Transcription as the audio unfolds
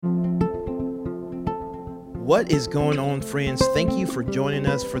What is going on, friends? Thank you for joining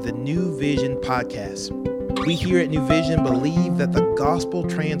us for the New Vision podcast. We here at New Vision believe that the gospel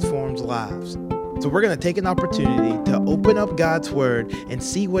transforms lives. So we're going to take an opportunity to open up God's word and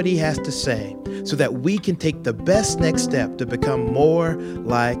see what he has to say so that we can take the best next step to become more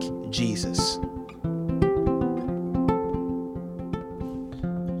like Jesus.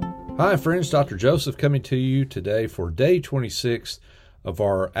 Hi friends, Dr. Joseph coming to you today for day 26 of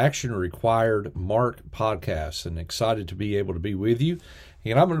our Action Required Mark podcast, and excited to be able to be with you.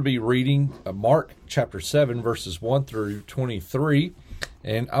 And I'm going to be reading Mark chapter 7 verses 1 through 23,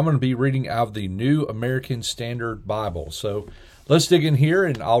 and I'm going to be reading out of the New American Standard Bible. So let's dig in here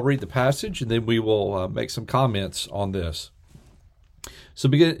and I'll read the passage and then we will make some comments on this. So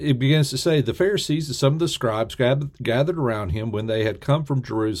it begins to say, the Pharisees and some of the scribes gathered around him when they had come from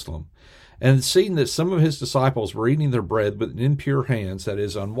Jerusalem, and had seen that some of his disciples were eating their bread with impure hands, that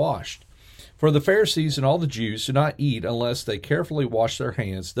is, unwashed. For the Pharisees and all the Jews do not eat unless they carefully wash their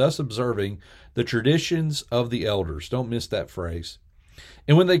hands, thus observing the traditions of the elders. Don't miss that phrase.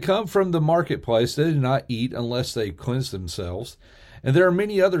 And when they come from the marketplace, they do not eat unless they cleanse themselves. And there are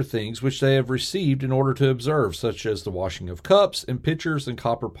many other things which they have received in order to observe, such as the washing of cups and pitchers and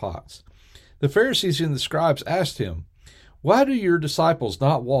copper pots. The Pharisees and the scribes asked him, why do your disciples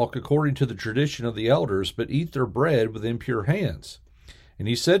not walk according to the tradition of the elders, but eat their bread with impure hands? And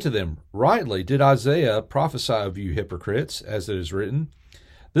he said to them, rightly did Isaiah prophesy of you hypocrites, as it is written,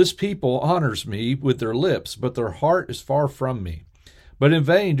 this people honors me with their lips, but their heart is far from me. But in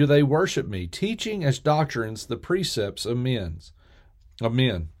vain do they worship me, teaching as doctrines the precepts of men.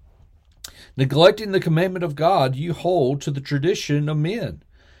 Neglecting the commandment of God, you hold to the tradition of men.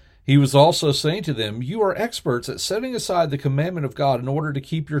 He was also saying to them, you are experts at setting aside the commandment of God in order to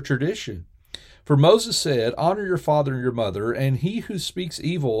keep your tradition. For Moses said, honor your father and your mother, and he who speaks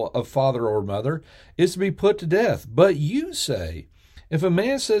evil of father or mother is to be put to death. But you say, if a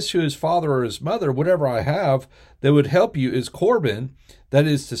man says to his father or his mother, whatever I have that would help you is Corban, that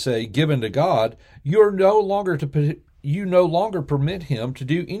is to say, given to God, you no longer permit him to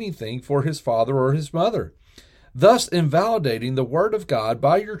do anything for his father or his mother, thus invalidating the word of God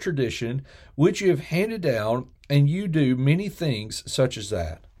by your tradition, which you have handed down, and you do many things such as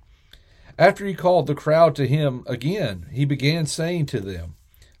that. After he called the crowd to him again, he began saying to them,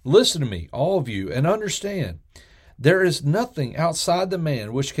 listen to me, all of you, and understand. There is nothing outside the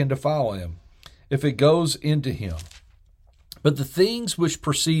man which can defile him, if it goes into him. But the things which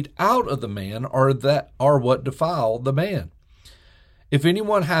proceed out of the man are what defile the man. If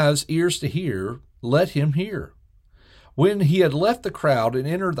anyone has ears to hear, let him hear. When he had left the crowd and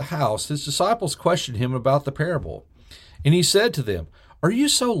entered the house, his disciples questioned him about the parable. And he said to them, are you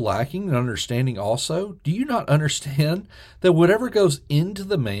so lacking in understanding also? Do you not understand that whatever goes into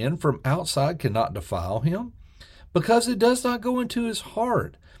the man from outside cannot defile him? Because it does not go into his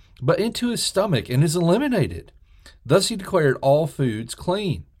heart, but into his stomach, and is eliminated. Thus he declared all foods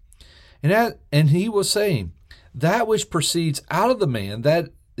clean. And he was saying, that which proceeds out of the man, that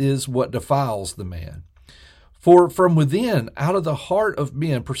is what defiles the man. For from within, out of the heart of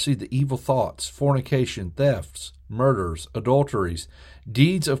men, proceed the evil thoughts, fornication, thefts, murders, adulteries,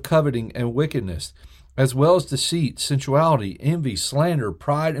 deeds of coveting and wickedness, as well as deceit, sensuality, envy, slander,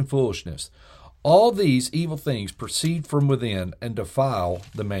 pride, and foolishness. All these evil things proceed from within and defile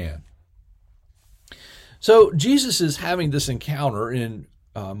the man. So Jesus is having this encounter in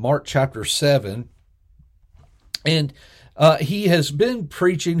Mark chapter 7, and he has been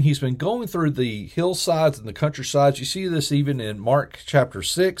preaching. He's been going through the hillsides and the countrysides. You see this even in Mark chapter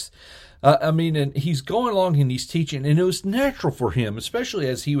 6. And he's going along and he's teaching, and it was natural for him, especially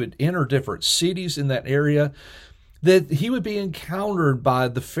as he would enter different cities in that area, that he would be encountered by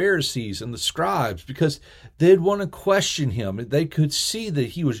the Pharisees and the scribes because they'd want to question him. They could see that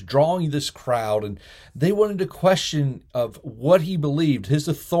he was drawing this crowd, and they wanted to question of what he believed, his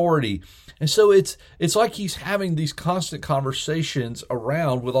authority. And so it's like he's having these constant conversations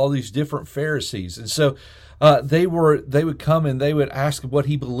around with all these different Pharisees. And so they would come and they would ask what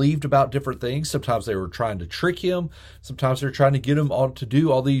he believed about different things. Sometimes they were trying to trick him. Sometimes they're trying to get him to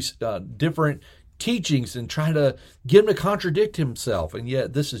do all these different teachings and trying to get him to contradict himself. And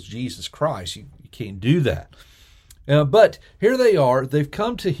yet this is Jesus Christ. You can't do that. But here they are. They've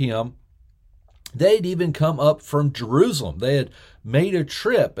come to him. They'd even come up from Jerusalem. They had made a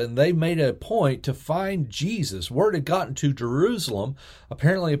trip, and they made a point to find Jesus. Word had gotten to Jerusalem,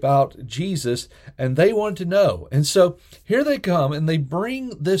 apparently about Jesus, and they wanted to know. And so here they come, and they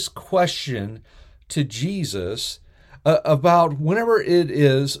bring this question to Jesus about whenever it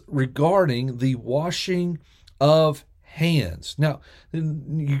is regarding the washing of hands. Now,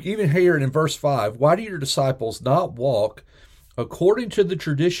 you even hear it in verse 5. Why do your disciples not walk according to the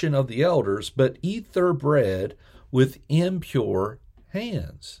tradition of the elders, but eat their bread with impure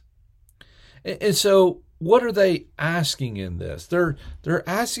hands? And so what are they asking in this? They're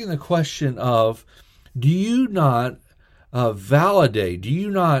asking the question of, do you not validate, do you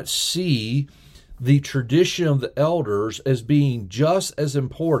not see the tradition of the elders as being just as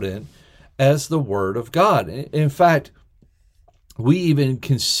important as the Word of God? In fact, we even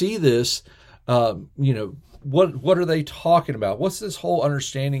can see this, what are they talking about? What's this whole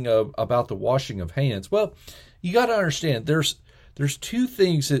understanding about the washing of hands? Well, you got to understand there's two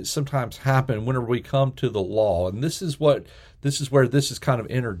things that sometimes happen whenever we come to the law, and this is where this is kind of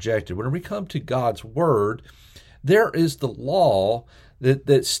interjected. Whenever we come to God's Word, there is the law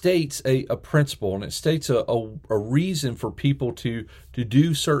that states a principle, and it states a reason for people to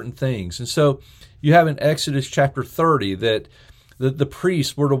do certain things. And so you have in Exodus chapter 30 that the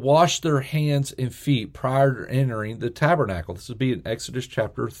priests were to wash their hands and feet prior to entering the tabernacle. This would be in Exodus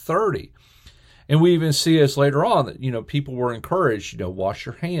chapter 30. And we even see this later on that, people were encouraged, wash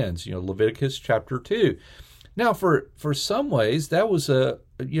your hands, Leviticus chapter 2. Now, for some ways, that was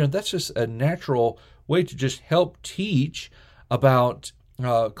that's just a natural way to just help teach about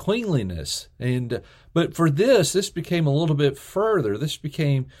cleanliness. But for this became a little bit further. This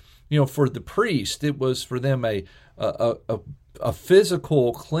became, for the priest, it was for them a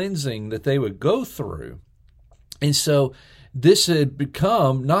physical cleansing that they would go through. And so this had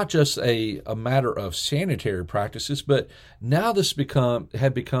become not just a matter of sanitary practices, but now this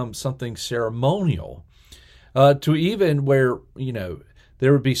had become something ceremonial, to even where,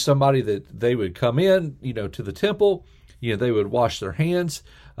 there would be somebody that they would come in, to the temple, they would wash their hands.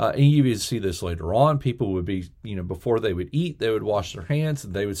 And you even see this later on. People would be, before they would eat, they would wash their hands,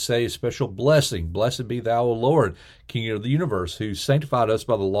 and they would say a special blessing. Blessed be thou, O Lord, King of the universe, who sanctified us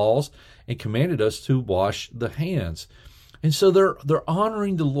by the laws and commanded us to wash the hands. And so they're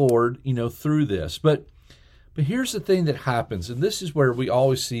honoring the Lord, through this. But here's the thing that happens, and this is where we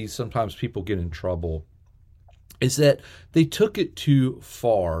always see sometimes people get in trouble, is that they took it too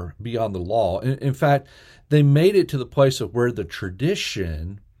far beyond the law. In fact, they made it to the place of where the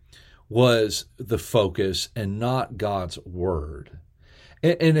tradition was the focus and not God's Word.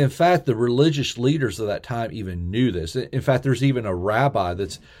 And in fact, the religious leaders of that time even knew this. In fact, there's even a rabbi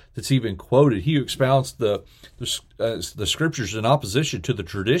that's even quoted. He who expounds the scriptures in opposition to the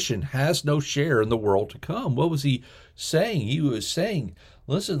tradition has no share in the world to come. What was he saying? He was saying,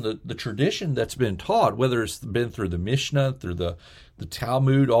 listen, the tradition that's been taught, whether it's been through the Mishnah, through the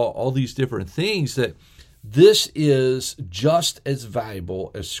Talmud, all these different things, that this is just as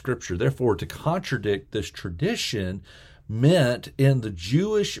valuable as Scripture. Therefore, to contradict this tradition meant in the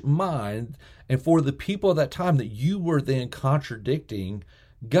Jewish mind and for the people at that time that you were then contradicting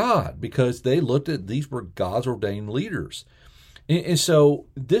God, because they looked at these were God's ordained leaders. And so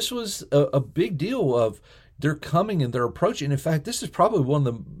this was a big deal of their coming and their approach. And in fact, this is probably one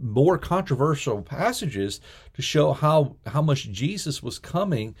of the more controversial passages to show how much Jesus was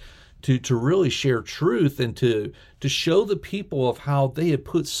coming to really share truth and to show the people of how they had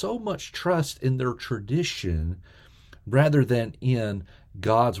put so much trust in their tradition rather than in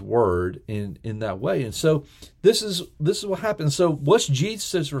God's Word in that way. And so this is what happens. So what's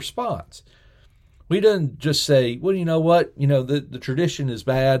Jesus' response? We didn't just say, well, you know what? The tradition is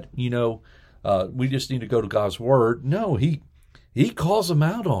bad. We just need to go to God's Word. No, he calls them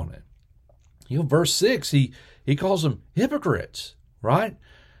out on it. Verse 6, he calls them hypocrites, right?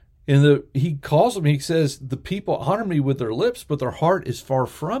 And he calls them, he says, the people honor me with their lips, but their heart is far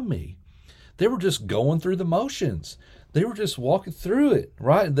from me. They were just going through the motions. They were just walking through it,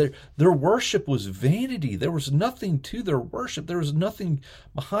 right? Their worship was vanity. There was nothing to their worship. There was nothing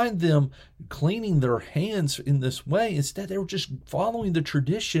behind them cleaning their hands in this way. Instead, they were just following the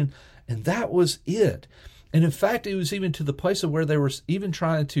tradition, and that was it. And in fact, it was even to the place of where they were even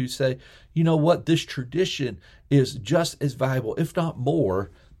trying to say, you know what, this tradition is just as valuable, if not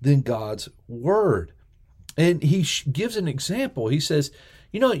more, than God's Word. And he gives an example. He says,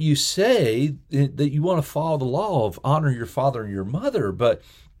 you say that you want to follow the law of honor your father and your mother, but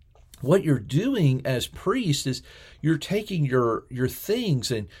what you're doing as priests is you're taking your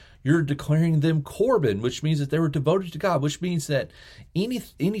things and you're declaring them Corban, which means that they were devoted to God, which means that any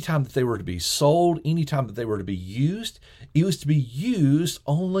time that they were to be sold, any time that they were to be used, it was to be used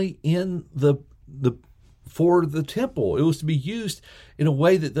only in for the temple. It was to be used in a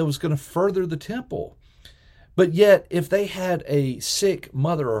way that was going to further the temple. But yet, if they had a sick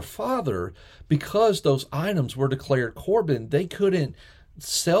mother or father, because those items were declared Corban, they couldn't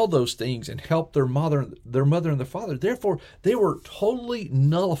sell those things and help their mother and their father. Therefore, they were totally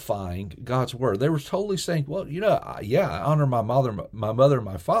nullifying God's word. They were totally saying, well, I honor my mother and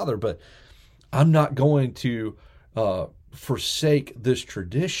my father, but I'm not going to forsake this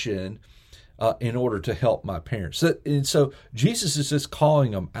tradition in order to help my parents. And so Jesus is just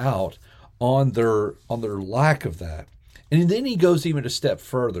calling them out on their lack of that. And then he goes even a step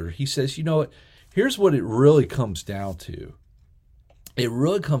further. He says, you know what? Here's what it really comes down to. It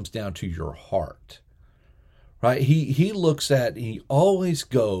really comes down to your heart, right? He looks at, he always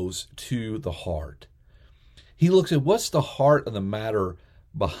goes to the heart. He looks at what's the heart of the matter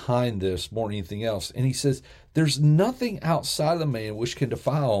behind this more than anything else. And he says, there's nothing outside of the man which can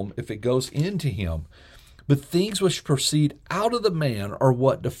defile him if it goes into him. But things which proceed out of the man are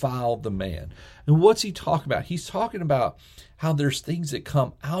what defile the man. And what's he talking about? He's talking about how there's things that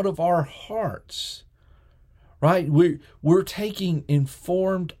come out of our hearts, right? We're taking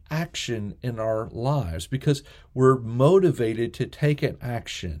informed action in our lives because we're motivated to take an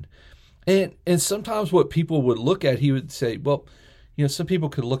action. And sometimes what people would look at, he would say, well, some people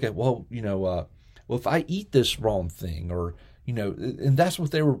could look at, well, if I eat this wrong thing, or, and that's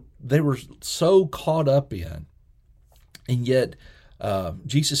what they were so caught up in. And yet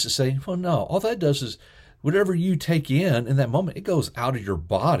Jesus is saying, well, no, all that does is whatever you take in that moment, it goes out of your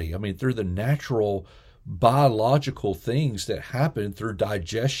body. I mean, through the natural biological things that happen through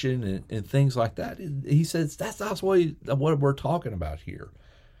digestion and things like that. He says that's what we're talking about here.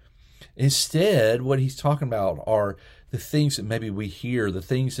 Instead, what he's talking about are the things that maybe we hear, the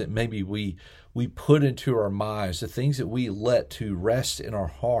things that maybe we put into our minds, the things that we let to rest in our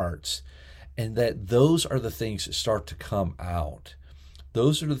hearts, and that those are the things that start to come out.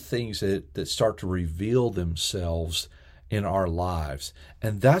 Those are the things that start to reveal themselves in our lives.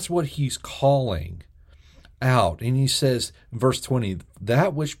 And that's what he's calling out. And he says in verse 20,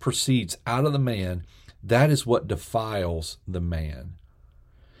 that which proceeds out of the man, that is what defiles the man.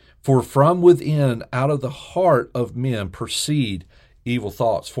 For from within, out of the heart of men, proceed evil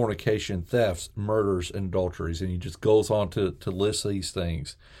thoughts, fornication, thefts, murders, and adulteries. And he just goes on to list these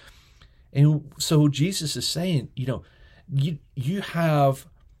things. And so Jesus is saying, you have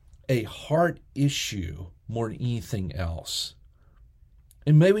a heart issue more than anything else.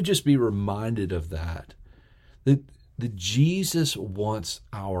 And maybe just be reminded of that Jesus wants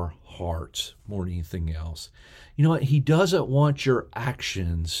our hearts more than anything else. You know what? He doesn't want your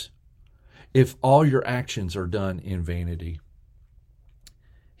actions if all your actions are done in vanity.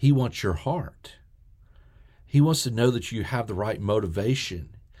 He wants your heart. He wants to know that you have the right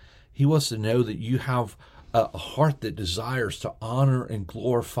motivation. He wants to know that you have a heart that desires to honor and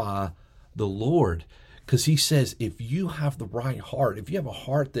glorify the Lord. Because he says, if you have the right heart, if you have a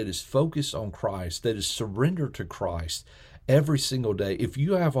heart that is focused on Christ, that is surrendered to Christ every single day, if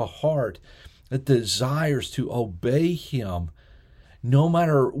you have a heart that desires to obey him no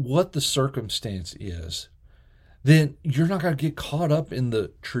matter what the circumstance is, then you're not going to get caught up in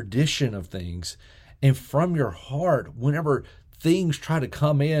the tradition of things. And from your heart, whenever things try to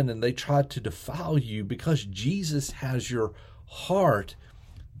come in and they try to defile you, because Jesus has your heart,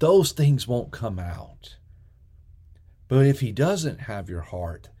 those things won't come out. But if he doesn't have your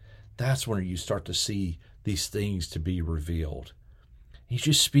heart, that's when you start to see these things to be revealed. He's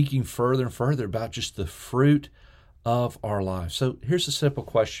just speaking further and further about just the fruit of our lives. So here's a simple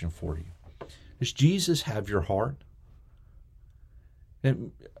question for you. Does Jesus have your heart?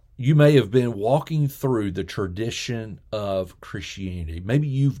 And you may have been walking through the tradition of Christianity. Maybe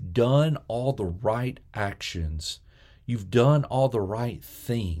you've done all the right actions. You've done all the right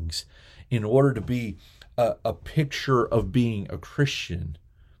things in order to be a picture of being a Christian.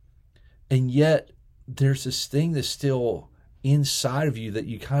 And yet there's this thing that's still inside of you that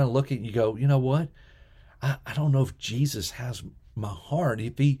you kind of look at and you go, you know what? I don't know if Jesus has my heart,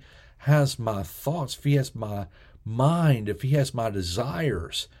 if he has my thoughts, if he has my mind, if he has my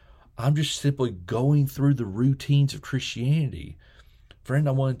desires. I'm just simply going through the routines of Christianity. Friend,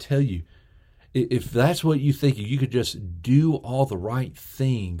 I want to tell you, if that's what you think, you could just do all the right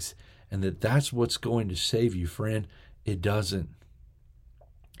things and that's what's going to save you, friend, it doesn't.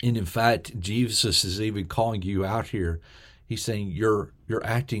 And in fact, Jesus is even calling you out here. He's saying you're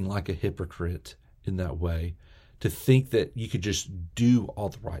acting like a hypocrite in that way, to think that you could just do all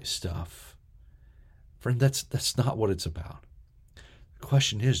the right stuff. Friend, that's not what it's about. The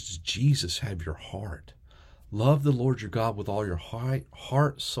question is, does Jesus have your heart? Love the Lord your God with all your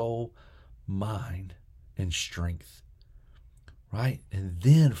heart, soul, mind, and strength. Right? And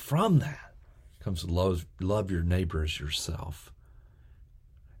then from that comes love your neighbor as yourself.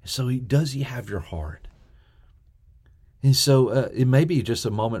 So does he have your heart? And so it may be just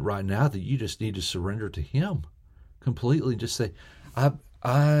a moment right now that you just need to surrender to Him completely. Just say,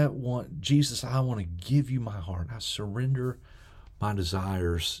 I want, Jesus, I want to give you my heart. I surrender my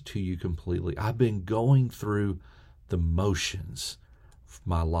desires to you completely. I've been going through the motions of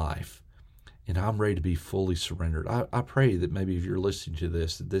my life, and I'm ready to be fully surrendered. I pray that maybe if you're listening to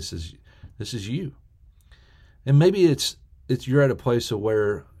this, that this is you. And maybe it's you're at a place of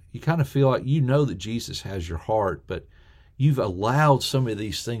where you kind of feel like you know that Jesus has your heart, but you've allowed some of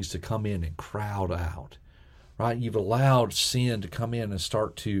these things to come in and crowd out, right? You've allowed sin to come in and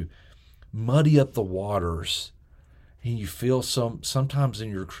start to muddy up the waters. And you feel sometimes in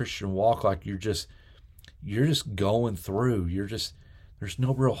your Christian walk like you're just going through. There's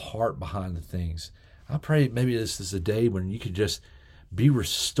no real heart behind the things. I pray maybe this is a day when you can just be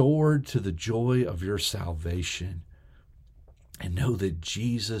restored to the joy of your salvation and know that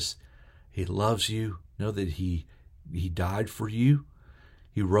Jesus, He loves you. Know that He died for you.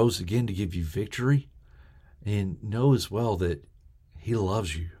 He rose again to give you victory. And know as well that He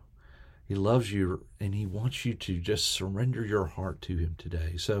loves you. He loves you, and He wants you to just surrender your heart to Him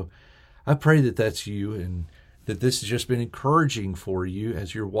today. So I pray that that's you, and that this has just been encouraging for you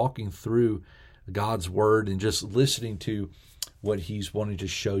as you're walking through God's Word and just listening to what He's wanting to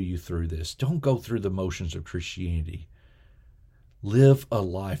show you through this. Don't go through the motions of Christianity. Live a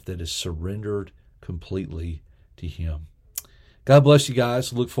life that is surrendered completely to Him. God bless you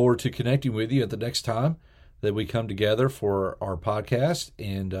guys. Look forward to connecting with you at the next time that we come together for our podcast,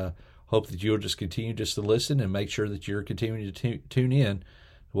 and hope that you'll just continue just to listen and make sure that you're continuing to tune in to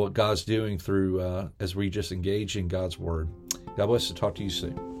what God's doing through as we just engage in God's Word. God bless you. Talk to you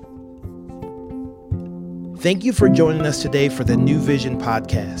soon. Thank you for joining us today for the New Vision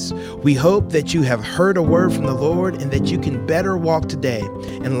podcast. We hope that you have heard a word from the Lord and that you can better walk today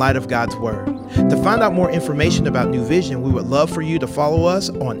in light of God's Word. To find out more information about New Vision, we would love for you to follow us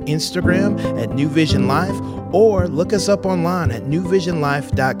on Instagram at New Vision Life, or look us up online at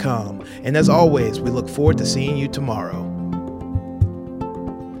newvisionlife.com. And as always, we look forward to seeing you tomorrow.